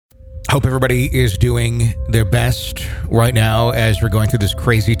Hope everybody is doing their best right now as we're going through this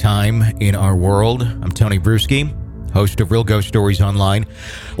crazy time in our world. I'm Tony Bruschi, host of Real Ghost Stories Online.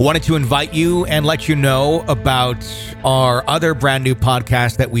 I wanted to invite you and let you know about our other brand new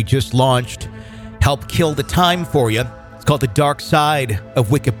podcast that we just launched, Help Kill the Time for You. It's called The Dark Side of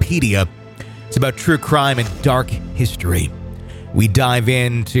Wikipedia. It's about true crime and dark history. We dive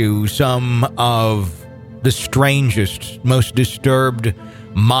into some of the strangest, most disturbed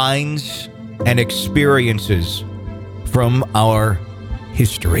minds and experiences from our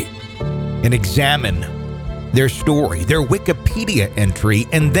history and examine their story, their Wikipedia entry,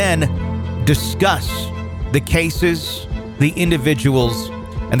 and then discuss the cases, the individuals,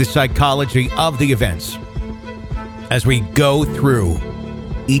 and the psychology of the events as we go through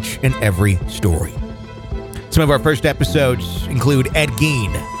each and every story. Some of our first episodes include Ed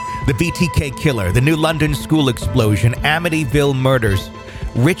Gein, the BTK killer, the New London school explosion, Amityville murders,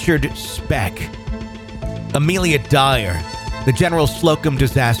 Richard Speck, Amelia Dyer, the General Slocum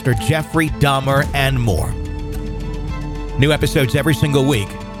disaster, Jeffrey Dahmer, and more. New episodes every single week.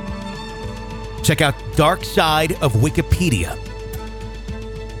 Check out Dark Side of Wikipedia.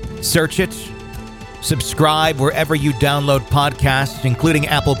 Search it. Subscribe wherever you download podcasts, including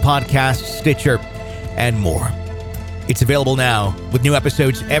Apple Podcasts, Stitcher, and more. It's available now with new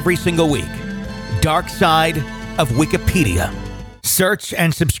episodes every single week. Dark Side of Wikipedia. Search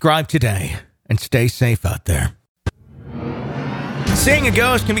and subscribe today, and stay safe out there. Seeing a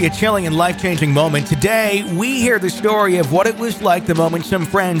ghost can be a chilling and life-changing moment. Today, we hear the story of what it was like the moment some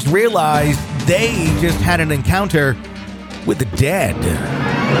friends realized they just had an encounter with the dead.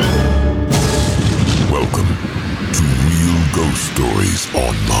 Welcome to Real Ghost Stories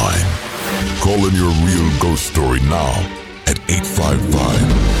Online. Call in your real ghost story now at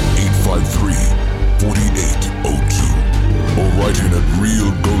 855-853-4802. Or write in at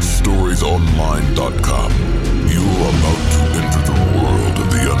realghoststoriesonline.com. You are about to enter the world of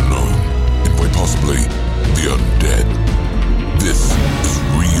the unknown, and quite possibly the undead. This is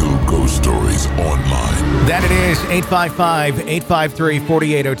Real Ghost Stories Online. That it is,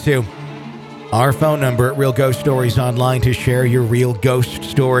 855-853-4802. Our phone number at Real Ghost Stories Online to share your real ghost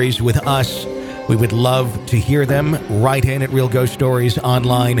stories with us. We would love to hear them. Write in at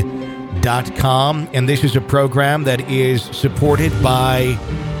realghoststoriesonline.com. And this is a program that is supported by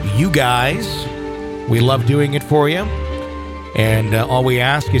you guys. We love doing it for you. And all we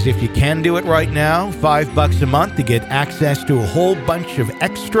ask is if you can do it right now, $5 a month to get access to a whole bunch of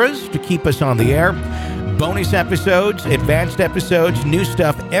extras to keep us on the air. Bonus episodes, advanced episodes, new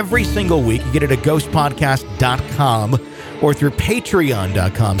stuff every single week. You get it at ghostpodcast.com or through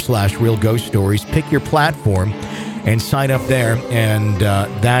patreon.com/realghoststories. Pick your platform and sign up there. And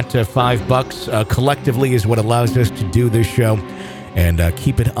that $5 collectively is what allows us to do this show and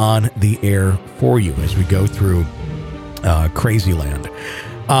keep it on the air for you as we go through Crazy Land.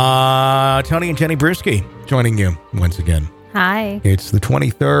 Tony and Jenny Bruschi joining you once again. Hi. It's the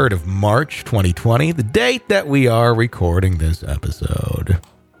 23rd of March, 2020, the date that we are recording this episode.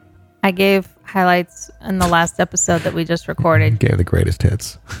 I gave highlights in the last episode that we just recorded. Gave the greatest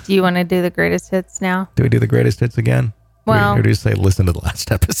hits. Do you want to do the greatest hits now? Do we do the greatest hits again? Well, or do you say listen to the last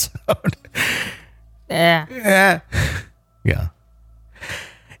episode? Yeah. Yeah.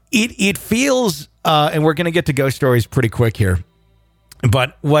 It feels, and we're going to get to ghost stories pretty quick here,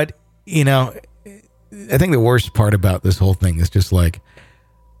 but what, I think the worst part about this whole thing is just like,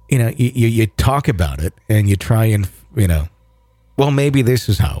 you talk about it and you try and, well, maybe this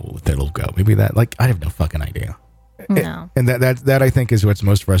is how it'll go. Maybe that, like, I have no fucking idea. No. And that I think is what's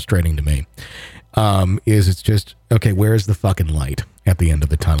most frustrating to me, is it's just, okay, where's the fucking light at the end of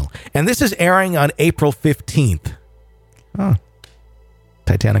the tunnel? And this is airing on April 15th. Oh,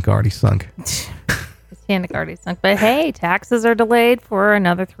 Titanic already sunk. Titanic already sunk. But hey, taxes are delayed for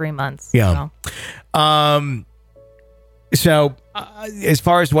another 3 months. Yeah. So as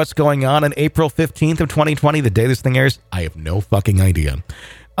far as what's going on April 15th of 2020, the day this thing airs, I have no fucking idea.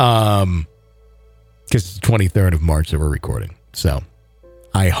 Because it's the 23rd of March that we're recording. So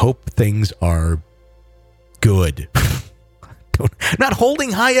I hope things are good. Not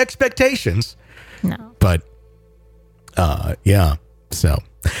holding high expectations. No. But, yeah. So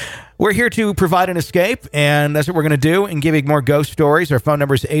we're here to provide an escape, and that's what we're going to do and give you more ghost stories. Our phone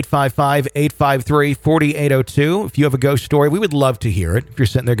number is 855-853-4802. If you have a ghost story, we would love to hear it. If you're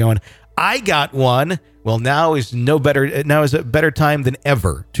sitting there going, I got one, well, now is a better time than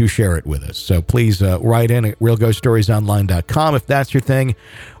ever to share it with us. So please write in at realghoststoriesonline.com if that's your thing,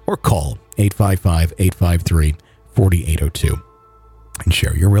 or call 855-853-4802 and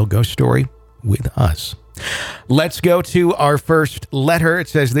share your real ghost story with us. Let's go to our first letter. It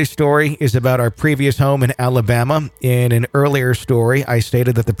says this story is about our previous home in Alabama. In an earlier story, I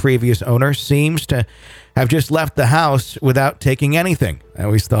stated that the previous owner seems to have just left the house without taking anything. I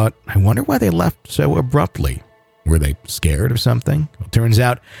always thought, I wonder why they left so abruptly. Were they scared of something? Well, turns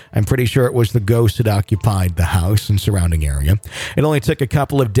out, I'm pretty sure it was the ghost that occupied the house and surrounding area. It only took a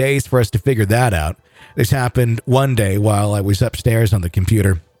couple of days for us to figure that out. This happened one day while I was upstairs on the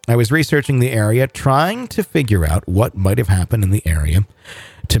computer. I was researching the area, trying to figure out what might have happened in the area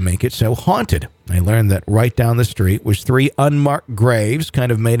to make it so haunted. I learned that right down the street was 3 unmarked graves,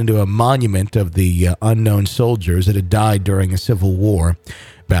 kind of made into a monument of the unknown soldiers that had died during a Civil War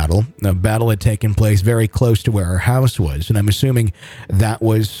battle. The battle had taken place very close to where our house was, and I'm assuming that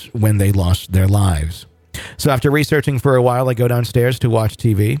was when they lost their lives. So after researching for a while, I go downstairs to watch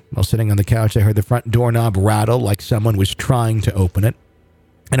TV. While sitting on the couch, I heard the front doorknob rattle like someone was trying to open it.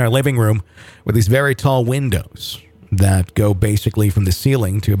 In our living room were these very tall windows that go basically from the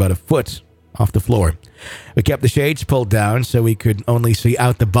ceiling to about a foot off the floor. We kept the shades pulled down so we could only see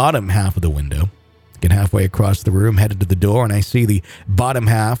out the bottom half of the window. Get halfway across the room, headed to the door, and I see the bottom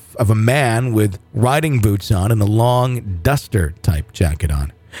half of a man with riding boots on and a long duster-type jacket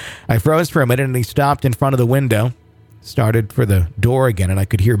on. I froze for a minute, and he stopped in front of the window, started for the door again, and I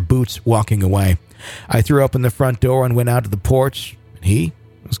could hear Boots walking away. I threw open the front door and went out to the porch, and he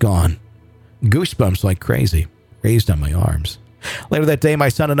was gone. Goosebumps like crazy, raised on my arms. Later that day, my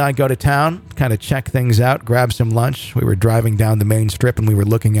son and I go to town, kind of check things out, grab some lunch. We were driving down the main strip, and we were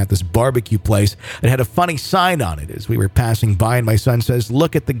looking at this barbecue place that had a funny sign on it as we were passing by, and my son says,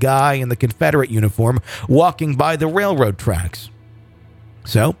 "Look at the guy in the Confederate uniform walking by the railroad tracks."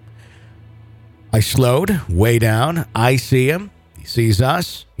 So I slowed way down. I see him. He sees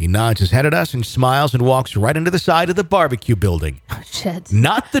us. He nods his head at us and smiles and walks right into the side of the barbecue building. Oh, shit.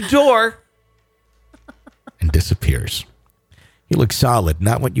 Not the door. And disappears. He looks solid,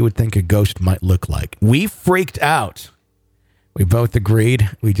 not what you would think a ghost might look like. We freaked out. We both agreed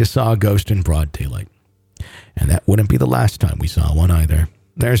we just saw a ghost in broad daylight. And that wouldn't be the last time we saw one either.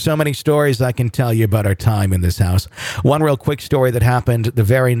 There are so many stories I can tell you about our time in this house. One real quick story that happened the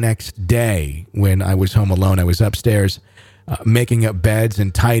very next day when I was home alone. I was upstairs making up beds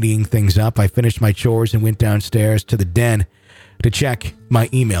and tidying things up. I finished my chores and went downstairs to the den to check my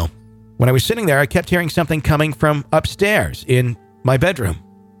email. When I was sitting there, I kept hearing something coming from upstairs in my bedroom.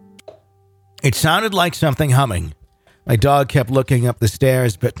 It sounded like something humming. My dog kept looking up the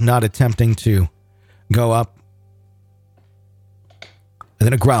stairs, but not attempting to go up. And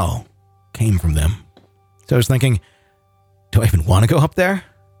then a growl came from them. So I was thinking, do I even want to go up there?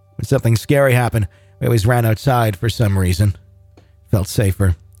 When something scary happened, I always ran outside for some reason. Felt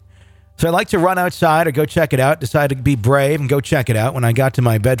safer. So I like to run outside or go check it out. Decided to be brave and go check it out. When I got to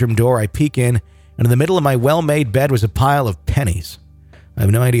my bedroom door, I peek in, and in the middle of my well-made bed was a pile of pennies. I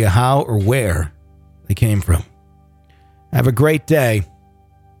have no idea how or where they came from. Have a great day.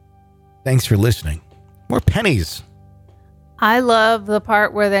 Thanks for listening. More pennies. I love the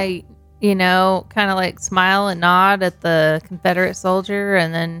part where they, kind of like smile and nod at the Confederate soldier,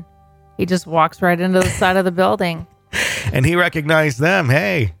 and then he just walks right into the side of the building. And he recognized them.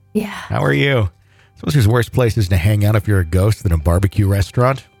 Hey, yeah. How are you? I suppose there's worse places to hang out if you're a ghost than a barbecue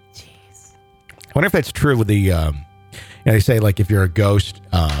restaurant. Jeez. I wonder if that's true with the, they say like if you're a ghost,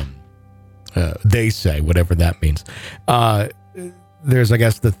 they say, whatever that means. There's, I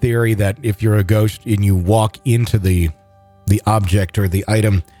guess, the theory that if you're a ghost and you walk into the object or the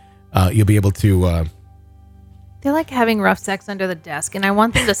item, you'll be able to... They're like having rough sex under the desk, and I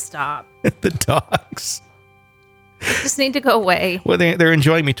want them to stop. The dogs. They just need to go away. Well, they're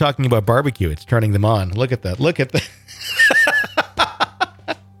enjoying me talking about barbecue. It's turning them on. Look at that. Look at that.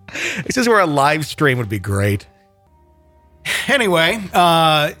 This is where a live stream would be great. Anyway,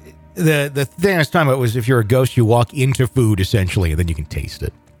 the thing I was talking about was if you're a ghost, you walk into food, essentially, and then you can taste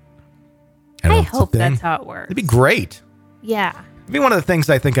it. I hope that's how it works. It'd be great. Yeah. It'd be one of the things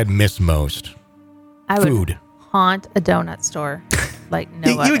I think I'd miss most. I Food. would haunt a donut store like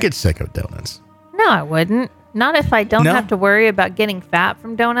no other. You would get sick of donuts. No, I wouldn't. Not if I don't have to worry about getting fat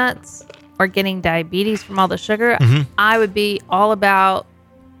from donuts or getting diabetes from all the sugar. Mm-hmm. I would be all about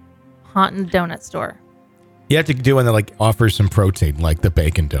haunting the donut store. You have to do one that like offers some protein, like the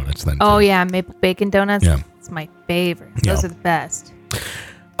bacon donuts. Then. Oh yeah, maple bacon donuts. Yeah. It's my favorite. Those are the best.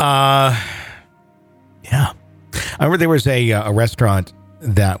 Yeah. I remember there was a restaurant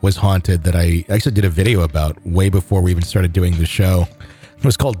that was haunted that I actually did a video about way before we even started doing the show. It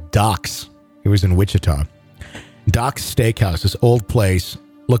was called Doc's. It was in Wichita. Doc's Steakhouse, this old place,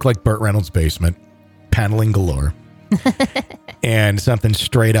 looked like Burt Reynolds' basement, paneling galore, and something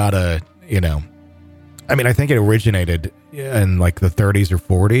straight out of I mean, I think it originated in like the 30s or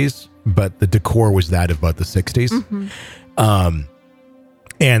 40s, but the decor was that of about the 60s.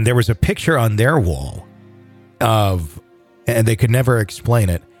 And there was a picture on their wall and they could never explain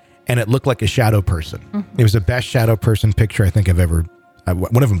it, and it looked like a shadow person. It was the best shadow person picture I think I've ever.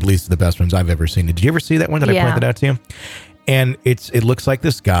 One of them believes the best ones I've ever seen. Did you ever see that one that I pointed out to you? And it looks like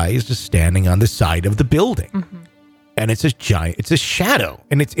this guy is just standing on the side of the building, and it's a shadow,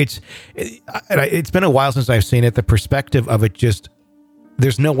 and it's been a while since I've seen it. The perspective of it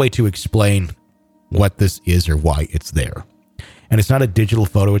there's no way to explain what this is or why it's there. And it's not a digital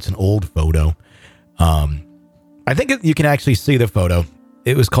photo. It's an old photo. I think you can actually see the photo.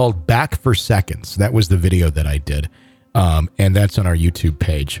 It was called Back for Seconds. That was the video that I did. And that's on our YouTube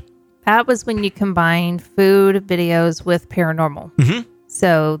page. That was when you combined food videos with paranormal.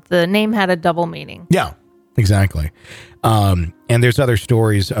 So the name had a double meaning. Yeah, exactly. And there's other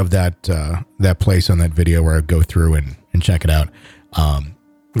stories of that place on that video where I go through and check it out.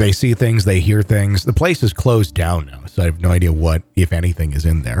 They see things, they hear things. The place is closed down now, so I have no idea what, if anything, is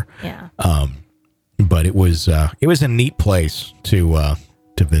in there. Yeah. But it was a neat place to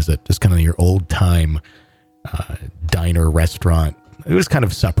visit. Just kind of your old time diner restaurant. It was kind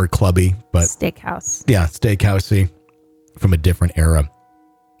of supper clubby, but steakhouse. Yeah, steakhousey from a different era.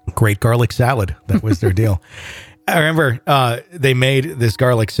 Great garlic salad. That was their deal. I remember they made this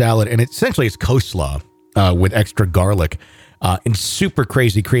garlic salad, and essentially it's coleslaw with extra garlic. And super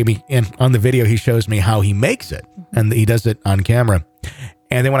crazy creamy. And on the video, he shows me how he makes it, and he does it on camera.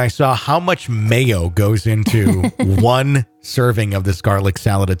 And then when I saw how much mayo goes into one serving of this garlic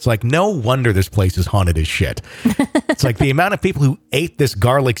salad, it's like, no wonder this place is haunted as shit. It's like the amount of people who ate this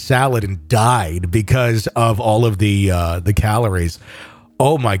garlic salad and died because of all of the calories.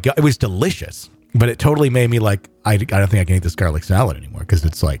 Oh my God, it was delicious. But it totally made me like, I don't think I can eat this garlic salad anymore because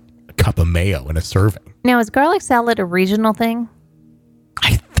it's like a cup of mayo in a serving. Now, is garlic salad a regional thing?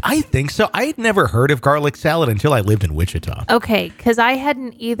 I think so. I had never heard of garlic salad until I lived in Wichita. Okay, because I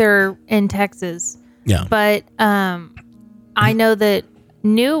hadn't either in Texas. Yeah. But I know that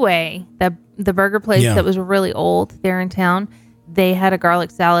New Way, the burger place that was really old there in town, they had a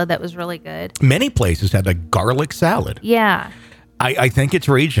garlic salad that was really good. Many places had a garlic salad. Yeah. I think it's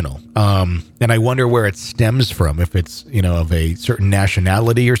regional. And I wonder where it stems from. If it's, of a certain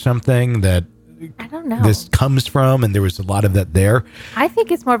nationality or something that I don't know. This comes from, and there was a lot of that there. I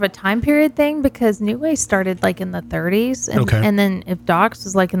think it's more of a time period thing because New Way started like in the 30s. And then if Doc's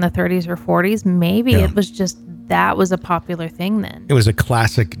was like in the 30s or 40s, maybe it was just that was a popular thing then. It was a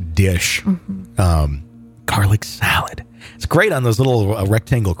classic dish. Garlic salad. It's great on those little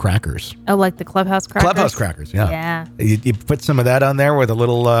rectangle crackers. Oh, like the Clubhouse crackers? Clubhouse crackers, yeah. Yeah. You put some of that on there with a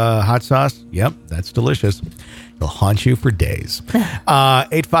little hot sauce. Yep, that's delicious. It'll haunt you for days.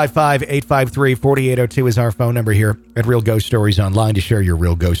 855-853-4802 is our phone number here at Real Ghost Stories Online to share your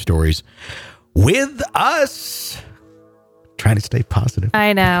real ghost stories with us. Trying to stay positive.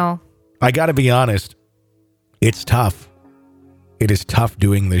 I know. I got to be honest. It's tough. It is tough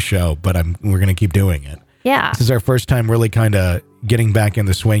doing this show, but we're going to keep doing it. Yeah. This is our first time really kind of getting back in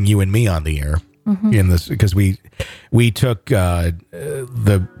the swing, you and me on the air. In this, because we took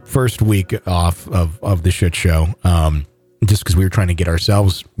the first week off of the shit show, just because we were trying to get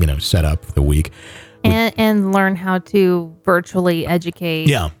ourselves, set up for the week, and learn how to virtually educate.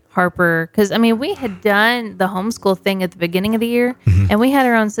 Yeah. Harper, because we had done the homeschool thing at the beginning of the year, and we had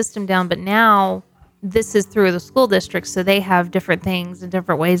our own system down, but now this is through the school district, so they have different things and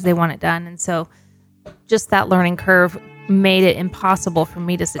different ways they want it done, and so just that learning curve made it impossible for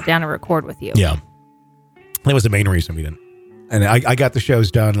me to sit down and record with you. Yeah. That was the main reason we didn't. And I got the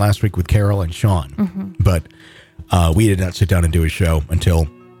shows done last week with Carol and Sean, but we did not sit down and do a show until,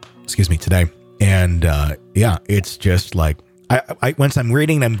 today. And it's just like, I once I'm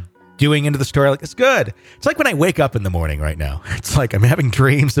reading, I'm doing into the story, like, it's good. It's like when I wake up in the morning right now. It's like I'm having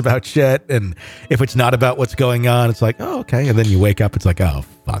dreams about shit. And if it's not about what's going on, it's like, oh, okay. And then you wake up, it's like, oh,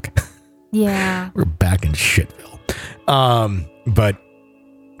 fuck. Yeah. We're back in shitville. But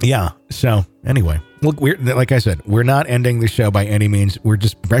yeah, so anyway, look, like I said, we're not ending the show by any means. We're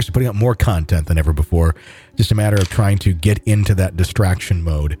actually putting out more content than ever before. Just a matter of trying to get into that distraction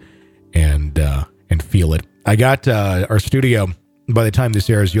mode and feel it. I got our studio. By the time this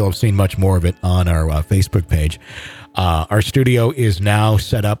airs, you'll have seen much more of it on our Facebook page. Our studio is now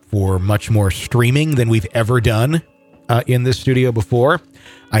set up for much more streaming than we've ever done in this studio before.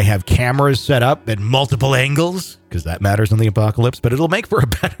 I have cameras set up at multiple angles because that matters in the apocalypse, but it'll make for a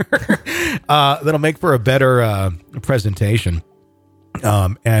better presentation.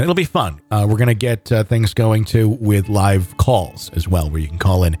 And it'll be fun. We're going to get things going too with live calls as well, where you can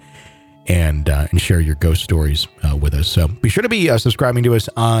call in and share your ghost stories with us. So be sure to be subscribing to us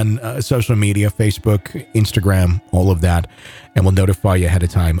on social media, Facebook, Instagram, all of that, and we'll notify you ahead of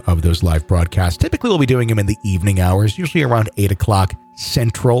time of those live broadcasts. Typically, we'll be doing them in the evening hours, usually around 8 o'clock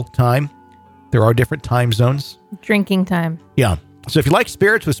Central Time. There are different time zones. Drinking time. Yeah. So if you like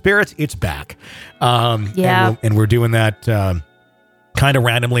Spirits with Spirits, it's back. Yeah. And we're doing that kind of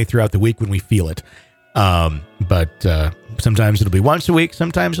randomly throughout the week when we feel it. But sometimes it'll be once a week.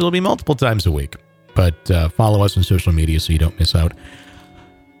 Sometimes it'll be multiple times a week. But follow us on social media so you don't miss out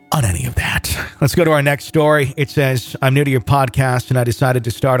on any of that. Let's go to our next story. It says, I'm new to your podcast and I decided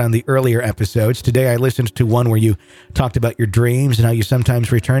to start on the earlier episodes. Today I listened to one where you talked about your dreams and how you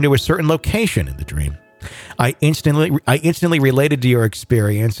sometimes return to a certain location in the dream. I instantly related to your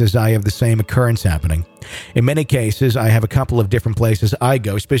experience as I have the same occurrence happening. In many cases, I have a couple of different places I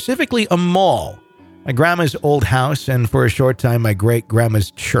go, specifically a mall, my grandma's old house, and for a short time, my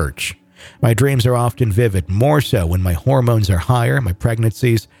great-grandma's church. My dreams are often vivid, more so when my hormones are higher. My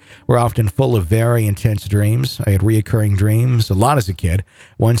pregnancies were often full of very intense dreams. I had reoccurring dreams a lot as a kid,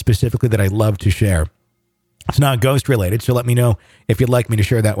 one specifically that I love to share. It's not ghost related, so let me know if you'd like me to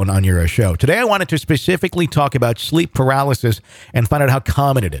share that one on your show. Today, I wanted to specifically talk about sleep paralysis and find out how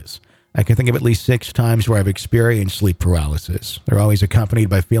common it is. I can think of at least 6 times where I've experienced sleep paralysis. They're always accompanied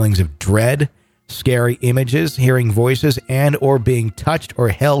by feelings of dread, scary images, hearing voices, and or being touched or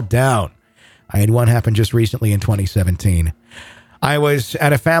held down. I had one happen just recently in 2017. I was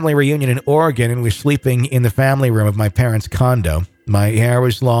at a family reunion in Oregon and was sleeping in the family room of my parents' condo. My hair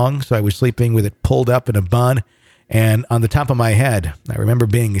was long, so I was sleeping with it pulled up in a bun and on the top of my head. I remember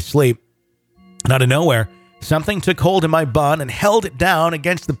being asleep, and out of nowhere, something took hold of my bun and held it down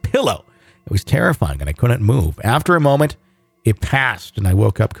against the pillow. It was terrifying, and I couldn't move. After a moment, it passed, and I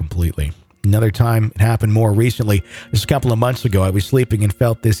woke up completely. Another time, it happened more recently. Just a couple of months ago, I was sleeping and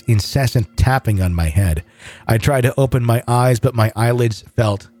felt this incessant tapping on my head. I tried to open my eyes, but my eyelids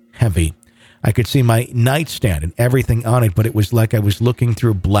felt heavy. I could see my nightstand and everything on it, but it was like I was looking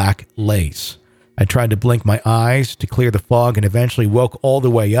through black lace. I tried to blink my eyes to clear the fog and eventually woke all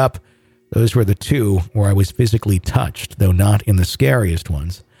the way up. Those were the 2 where I was physically touched, though not in the scariest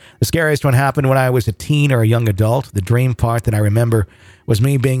ones. The scariest one happened when I was a teen or a young adult. The dream part that I remember was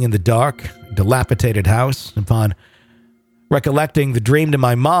me being in the dark, dilapidated house. Upon recollecting the dream to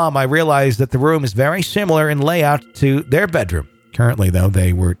my mom, I realized that the room is very similar in layout to their bedroom. Currently, though,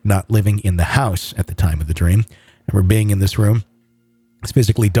 they were not living in the house at the time of the dream. I remember being in this room. It's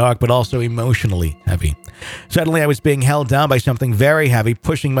physically dark, but also emotionally heavy. Suddenly, I was being held down by something very heavy,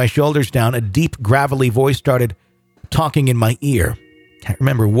 pushing my shoulders down. A deep, gravelly voice started talking in my ear. Can't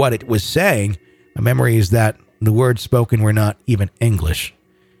remember what it was saying. My memory is that the words spoken were not even English.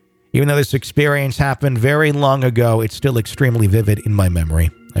 Even though this experience happened very long ago, it's still extremely vivid in my memory.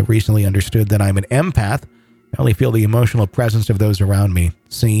 I've recently understood that I'm an empath. I only feel the emotional presence of those around me,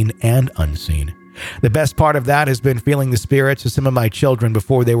 seen and unseen. The best part of that has been feeling the spirits of some of my children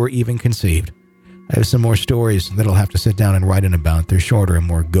before they were even conceived. I have some more stories that I'll have to sit down and write in about. They're shorter and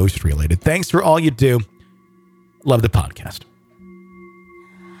more ghost-related. Thanks for all you do. Love the podcast.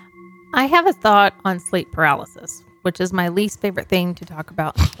 I have a thought on sleep paralysis, which is my least favorite thing to talk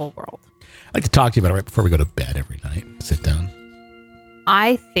about in the whole world. I like to talk to you about it right before we go to bed every night. Sit down.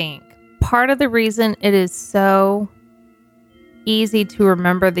 I think part of the reason it is so easy to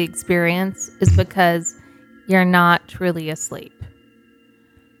remember the experience is because you're not truly asleep.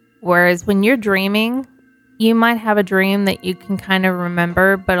 Whereas when you're dreaming, you might have a dream that you can kind of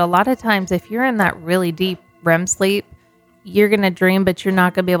remember, but a lot of times if you're in that really deep REM sleep, you're going to dream, but you're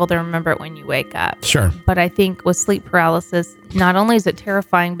not going to be able to remember it when you wake up. Sure. But I think with sleep paralysis, not only is it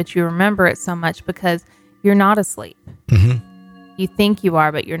terrifying, but you remember it so much because you're not asleep. Mm-hmm. You think you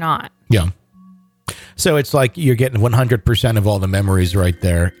are, but you're not. Yeah. So it's like you're getting 100% of all the memories right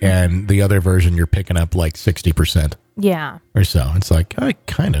there, and the other version you're picking up like 60%. Yeah. Or so. It's like,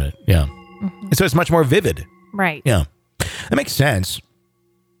 kind of, yeah. Mm-hmm. And so it's much more vivid. Right. Yeah. That makes sense.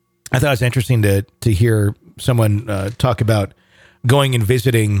 I thought it was interesting to hear someone talk about going and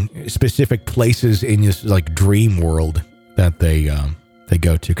visiting specific places in this like dream world that they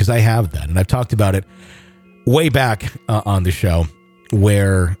go to, because I have that, and I've talked about it way back on the show,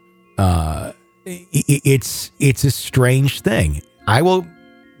 where it's a strange thing.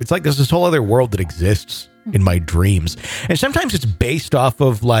 It's like there's this whole other world that exists in my dreams, and sometimes it's based off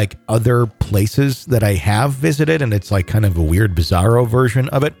of like other places that I have visited, and it's like kind of a weird bizarro version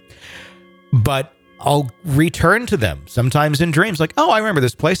of it, but I'll return to them sometimes in dreams. Like, oh, I remember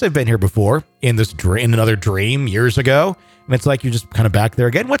this place. I've been here before in another dream years ago. And it's like you're just kind of back there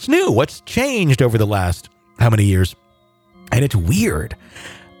again. What's new? What's changed over the last how many years? And it's weird.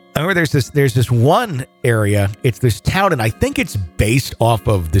 I remember there's this one area. It's this town, and I think it's based off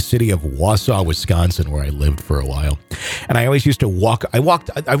of the city of Wausau, Wisconsin, where I lived for a while. And I always used to walk. I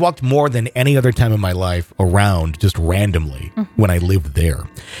walked more than any other time in my life around just randomly when I lived there.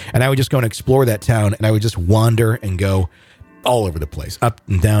 And I would just go and explore that town, and I would just wander and go all over the place, up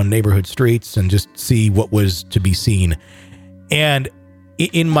and down neighborhood streets, and just see what was to be seen. And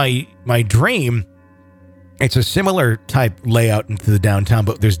in my dream, it's a similar type layout into the downtown,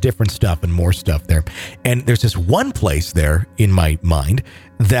 but there's different stuff and more stuff there. And there's this one place there in my mind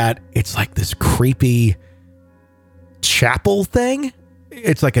that it's like this creepy chapel thing.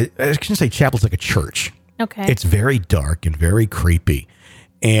 It's like I shouldn't say chapel, it's like a church. Okay. It's very dark and very creepy.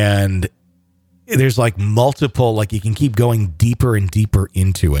 And there's like multiple, like you can keep going deeper and deeper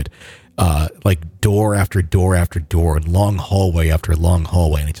into it. Like door after door after door and long hallway after long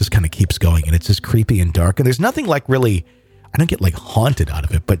hallway. And it just kind of keeps going. And it's just creepy and dark. And there's nothing like really, I don't get like haunted out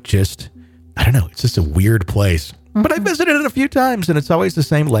of it, but just, I don't know. It's just a weird place. But I visited it a few times and it's always the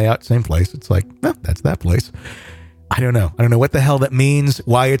same layout, same place. It's like, oh, that's that place. I don't know. I don't know what the hell that means,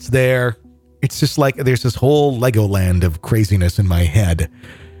 why it's there. It's just like there's this whole Legoland of craziness in my head.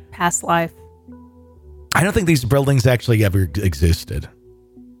 Past life. I don't think these buildings actually ever existed.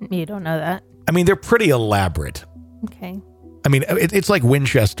 You don't know that. I mean, they're pretty elaborate. Okay. I mean, it's like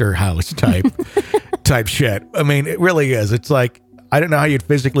Winchester House type shit. I mean, it really is. It's like, I don't know how you'd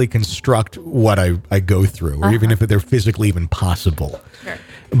physically construct what I go through, or even if they're physically even possible. Sure.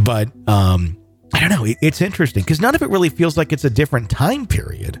 But I don't know. It's interesting because none of it really feels like it's a different time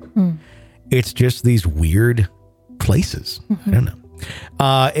period. It's just these weird places. I don't know.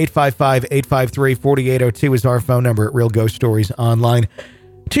 855-853-4802 is our phone number at Real Ghost Stories Online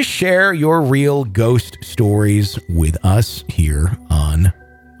to share your real ghost stories with us here on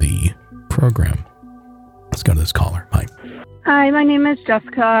the program. Let's go to this caller. Hi. Hi, my name is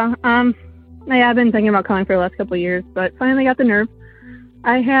Jessica. I've been thinking about calling for the last couple of years, but finally got the nerve.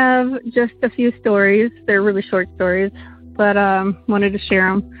 I have just a few stories. They're really short stories, but wanted to share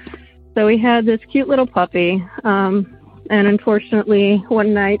them. So we had this cute little puppy, and unfortunately,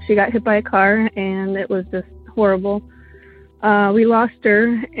 one night she got hit by a car, and it was just horrible. We lost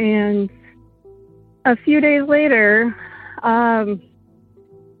her, and a few days later, I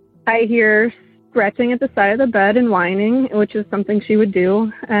hear scratching at the side of the bed and whining, which is something she would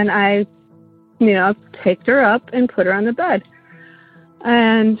do. And I, picked her up and put her on the bed.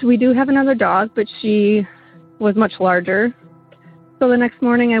 And we do have another dog, but she was much larger. So the next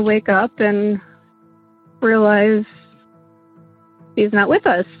morning I wake up and realize she's not with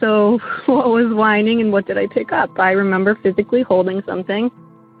us. So what was whining and what did I pick up? I remember physically holding something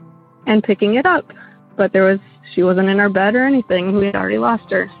and picking it up, but she wasn't in our bed or anything. We had already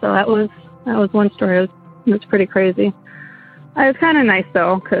lost her. So that was one story. It was pretty crazy. It was kind of nice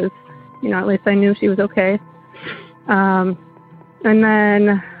though, because at least I knew she was okay. And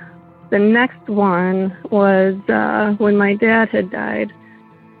then the next one was when my dad had died.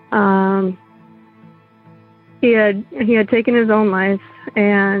 He had taken his own life,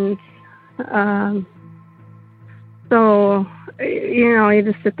 and so you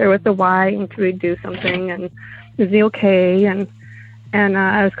just sit there with the why, and could we do something, and is he okay? And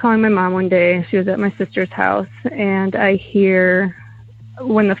I was calling my mom one day. She was at my sister's house, and I hear,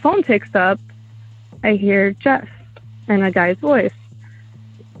 when the phone picks up, I hear Jess and a guy's voice.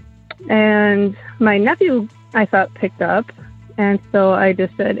 And my nephew, I thought, picked up, and so I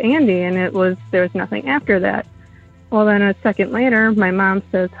just said Andy, and there was nothing after that. Well, then a second later, my mom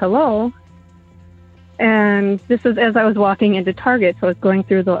says hello, and this is as I was walking into Target, so I was going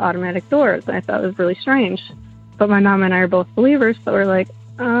through the automatic doors, and I thought it was really strange. But my mom and I are both believers, so we're like,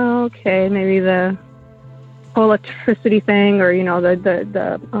 oh, okay, maybe the whole electricity thing, or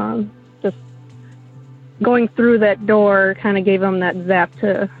the just going through that door kind of gave him that zap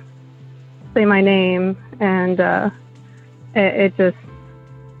to say my name, and it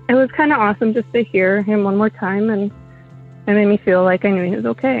was kind of awesome just to hear him one more time, and it made me feel like I knew he was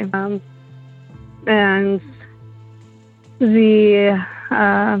okay. And the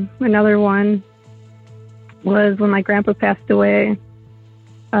another one was when my grandpa passed away.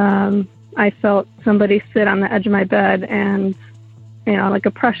 I felt somebody sit on the edge of my bed, and like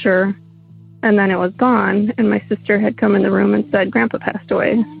a pressure, and then it was gone, and my sister had come in the room and said Grandpa passed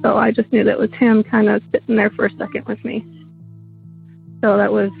away. So I just knew that was him kind of sitting there for a second with me. So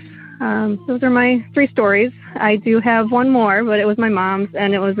that was those are my three stories. I do have one more, but it was my mom's,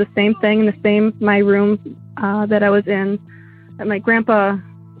 and it was the same thing in my room that I was in, that my grandpa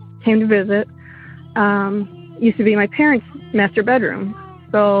came to visit. Used to be my parents' master bedroom.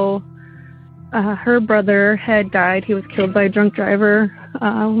 So her brother had died. He was killed by a drunk driver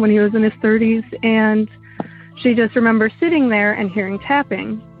when he was in his 30s, and she just remembers sitting there and hearing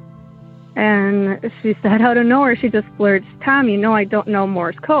tapping. And she said out of nowhere, she just blurts, "Tom, you know I don't know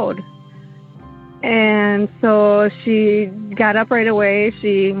Morse code." And so she got up right away.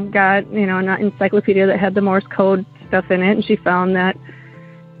 She got, an encyclopedia that had the Morse code stuff in it, and she found that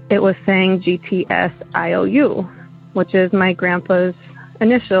it was saying GTS-IOU, which is my grandpa's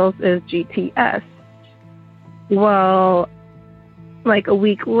initials is GTS. Well, like a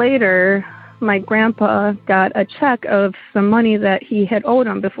week later, my grandpa got a check of some money that he had owed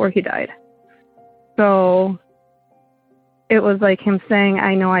him before he died. So it was like him saying,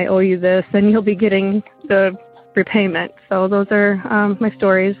 "I know I owe you this, and you'll be getting the repayment." So those are my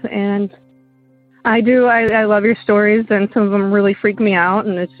stories, and I love your stories, and some of them really freak me out,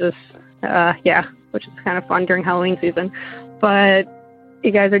 and it's just, which is kind of fun during Halloween season. But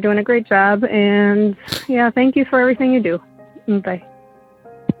you guys are doing a great job, and thank you for everything you do. Bye.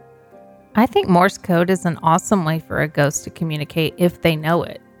 I think Morse code is an awesome way for a ghost to communicate if they know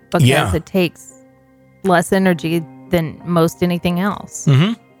it, because it takes less energy than most anything else.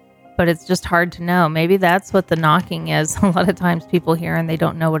 Mm-hmm. But it's just hard to know. Maybe that's what the knocking is. A lot of times people hear and they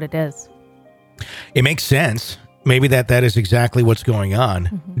don't know what it is. It makes sense. Maybe that is exactly what's going on.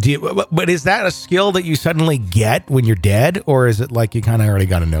 Mm-hmm. But is that a skill that you suddenly get when you're dead? Or is it like you kind of already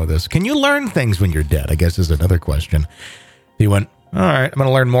got to know this? Can you learn things when you're dead? I guess is another question. You went, all right, I'm going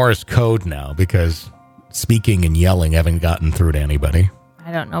to learn Morse code now because speaking and yelling haven't gotten through to anybody.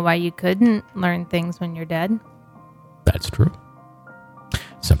 I don't know why you couldn't learn things when you're dead. That's true.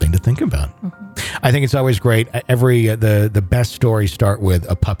 Something to think about. Mm-hmm. I think it's always great. The best stories start with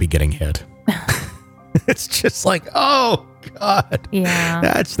a puppy getting hit. It's just like, oh, God. Yeah.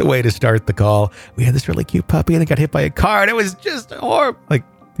 That's the way to start the call. We had this really cute puppy and it got hit by a car and it was just horrible. Like,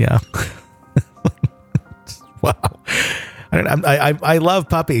 yeah. Wow. I love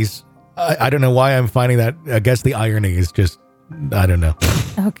puppies. I don't know why I'm finding that. I guess the irony is just, I don't know.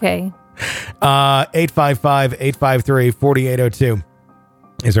 Okay. 855-853-4802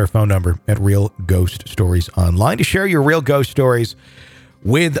 is our phone number at Real Ghost Stories Online to share your real ghost stories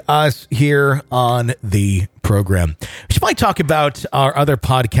with us here on the program. We might talk about our other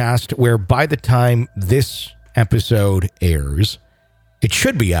podcast where by the time this episode airs, it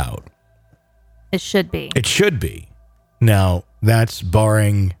should be out. It should be. It should be. Now, that's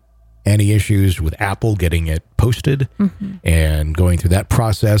barring any issues with Apple getting it posted and going through that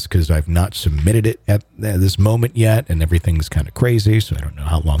process because I've not submitted it at this moment yet and everything's kind of crazy, so I don't know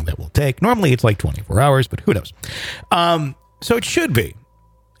how long that will take. Normally it's like 24 hours, but who knows? So it should be.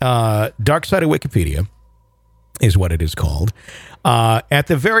 Dark Side of Wikipedia is what it is called. At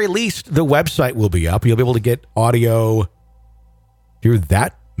the very least, the website will be up. You'll be able to get audio through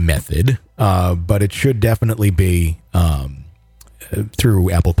that method, but it should definitely be through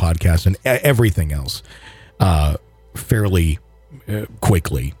Apple Podcasts and everything else fairly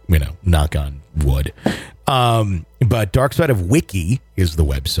quickly, knock on wood. But Dark Side of Wiki is the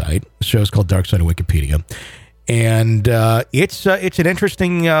website. The show is called Dark Side of Wikipedia. And it's an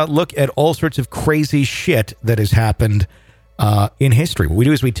interesting look at all sorts of crazy shit that has happened in history. What we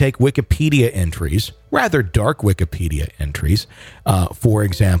do is we take Wikipedia entries, rather dark Wikipedia entries. For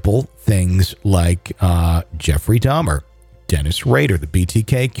example, things like Jeffrey Dahmer, Dennis Rader, the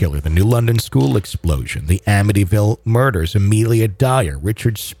BTK killer, the New London School explosion, the Amityville murders, Amelia Dyer,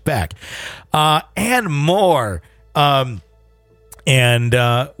 Richard Speck, and more. And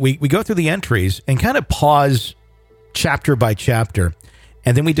we go through the entries and kind of pause chapter by chapter,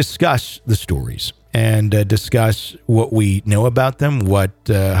 and then we discuss the stories and discuss what we know about them,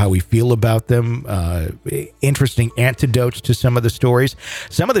 how we feel about them, interesting antidotes to some of the stories.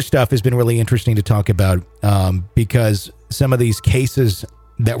 Some of the stuff has been really interesting to talk about because some of these cases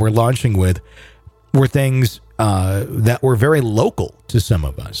that we're launching with were things that were very local to some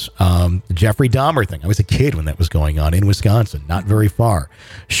of us. The Jeffrey Dahmer thing. I was a kid when that was going on in Wisconsin, not very far.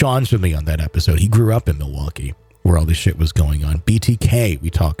 Sean's with me on that episode. He grew up in Milwaukee, where all this shit was going on. BTK, we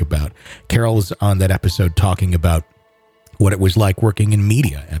talk about. Carol's on that episode talking about what it was like working in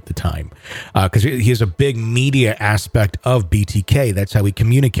media at the time. Because he has a big media aspect of BTK. That's how he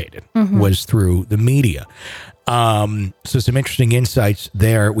communicated, was through the media. So some interesting insights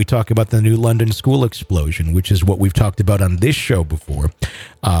there. We talk about the New London School explosion, which is what we've talked about on this show before,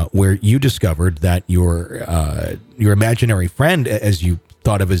 where you discovered that your imaginary friend, as you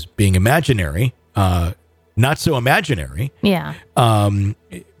thought of as being imaginary, not so imaginary. Yeah.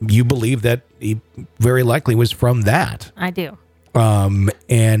 You believe that he very likely was from that. I do.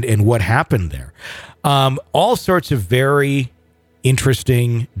 And what happened there. All sorts of very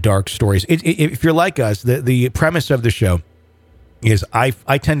interesting, dark stories. If you're like us, the premise of the show is I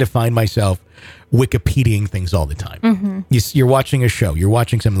tend to find myself Wikipediaing things all the time. You're watching a show, you're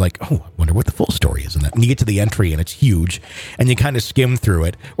watching something like, oh, I wonder what the full story is in that. And you get to the entry and it's huge and you kind of skim through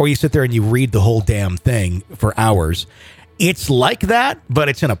it, or you sit there and you read the whole damn thing for hours. It's like that, but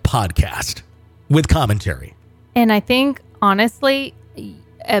it's in a podcast with commentary. And I think, honestly,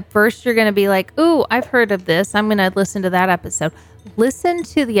 at first you're going to be like, ooh, I've heard of this. I'm going to listen to that episode. Listen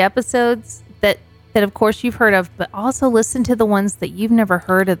to the episodes that of course you've heard of, but also listen to the ones that you've never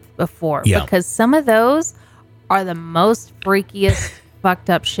heard of before. Yeah. Because some of those are the most freakiest, fucked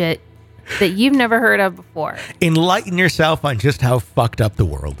up shit that you've never heard of before. Enlighten yourself on just how fucked up the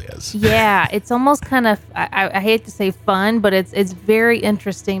world is. Yeah, it's almost kind of, I hate to say fun, but it's very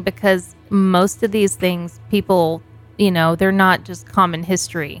interesting because most of these things, people, they're not just common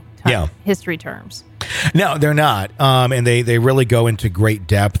history terms. No, they're not. And they really go into great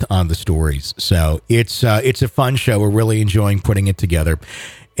depth on the stories. So it's a fun show. We're really enjoying putting it together.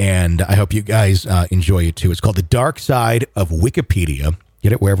 And I hope you guys enjoy it too. It's called The Dark Side of Wikipedia.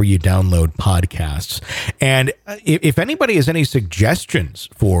 Get it wherever you download podcasts. And if anybody has any suggestions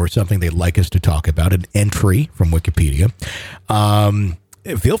for something they'd like us to talk about, an entry from Wikipedia,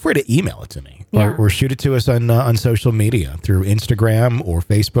 feel free to email it to me. Yeah. Or shoot it to us on social media through Instagram or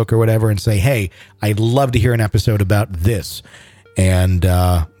Facebook or whatever and say, hey, I'd love to hear an episode about this. And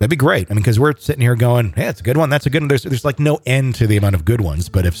that'd be great. I mean, because we're sitting here going, hey, that's a good one. That's a good one. There's like no end to the amount of good ones.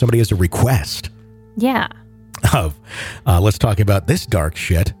 But if somebody has a request of let's talk about this dark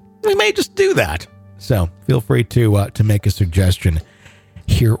shit, we may just do that. So feel free to make a suggestion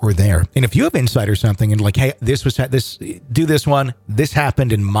here or there. And if you have insight or something and like, hey, this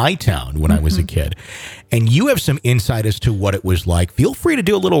happened in my town when I was a kid, and you have some insight as to what it was like, feel free to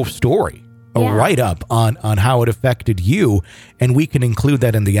do a little story, a write-up on how it affected you, and we can include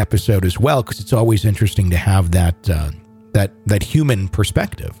that in the episode as well, because it's always interesting to have that human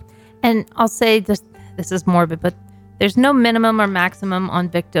perspective. And I'll say this is morbid, but there's no minimum or maximum on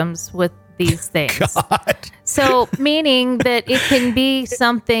victims with these things. God. So meaning that it can be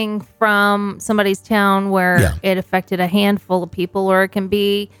something from somebody's town where it affected a handful of people, or it can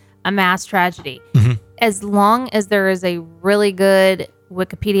be a mass tragedy. As long as there is a really good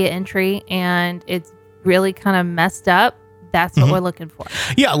Wikipedia entry and it's really kind of messed up, that's what we're looking for.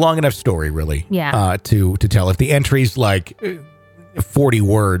 Yeah, a long enough story, really. Yeah. To tell. If the entry's like 40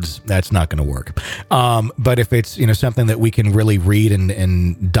 words, that's not going to work. But if it's something that we can really read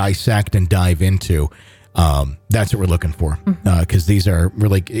and dissect and dive into, that's what we're looking for. Because these are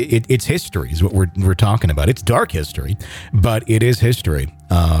really it's history is what we're talking about. It's dark history, but it is history.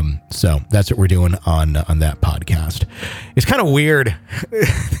 So that's what we're doing on that podcast. It's kind of weird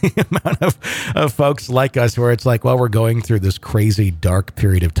the amount of folks like us where it's like, well, we're going through this crazy dark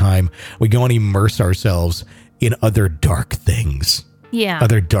period of time. We go and immerse ourselves in other dark things,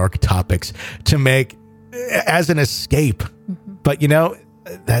 other dark topics to make as an escape. But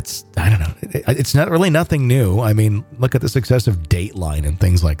that's, I don't know. It's not really nothing new. I mean, look at the success of Dateline and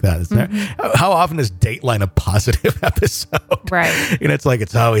things like that. How often is Dateline a positive episode? Right. It's like,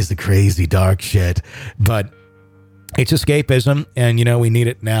 it's always the crazy dark shit, but it's escapism, and we need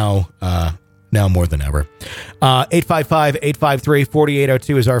it now more than ever.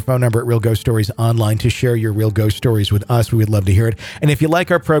 855-853-4802 is our phone number at Real Ghost Stories Online to share your real ghost stories with us. We would love to hear it. And if you like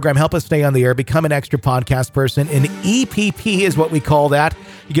our program, help us stay on the air. Become an extra podcast person. An EPP is what we call that.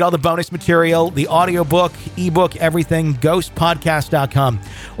 You get all the bonus material, the audiobook, ebook, everything, ghostpodcast.com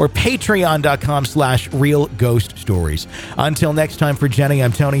or patreon.com/Real Ghost Stories. Until next time, for Jenny,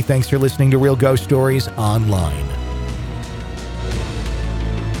 I'm Tony. Thanks for listening to Real Ghost Stories Online.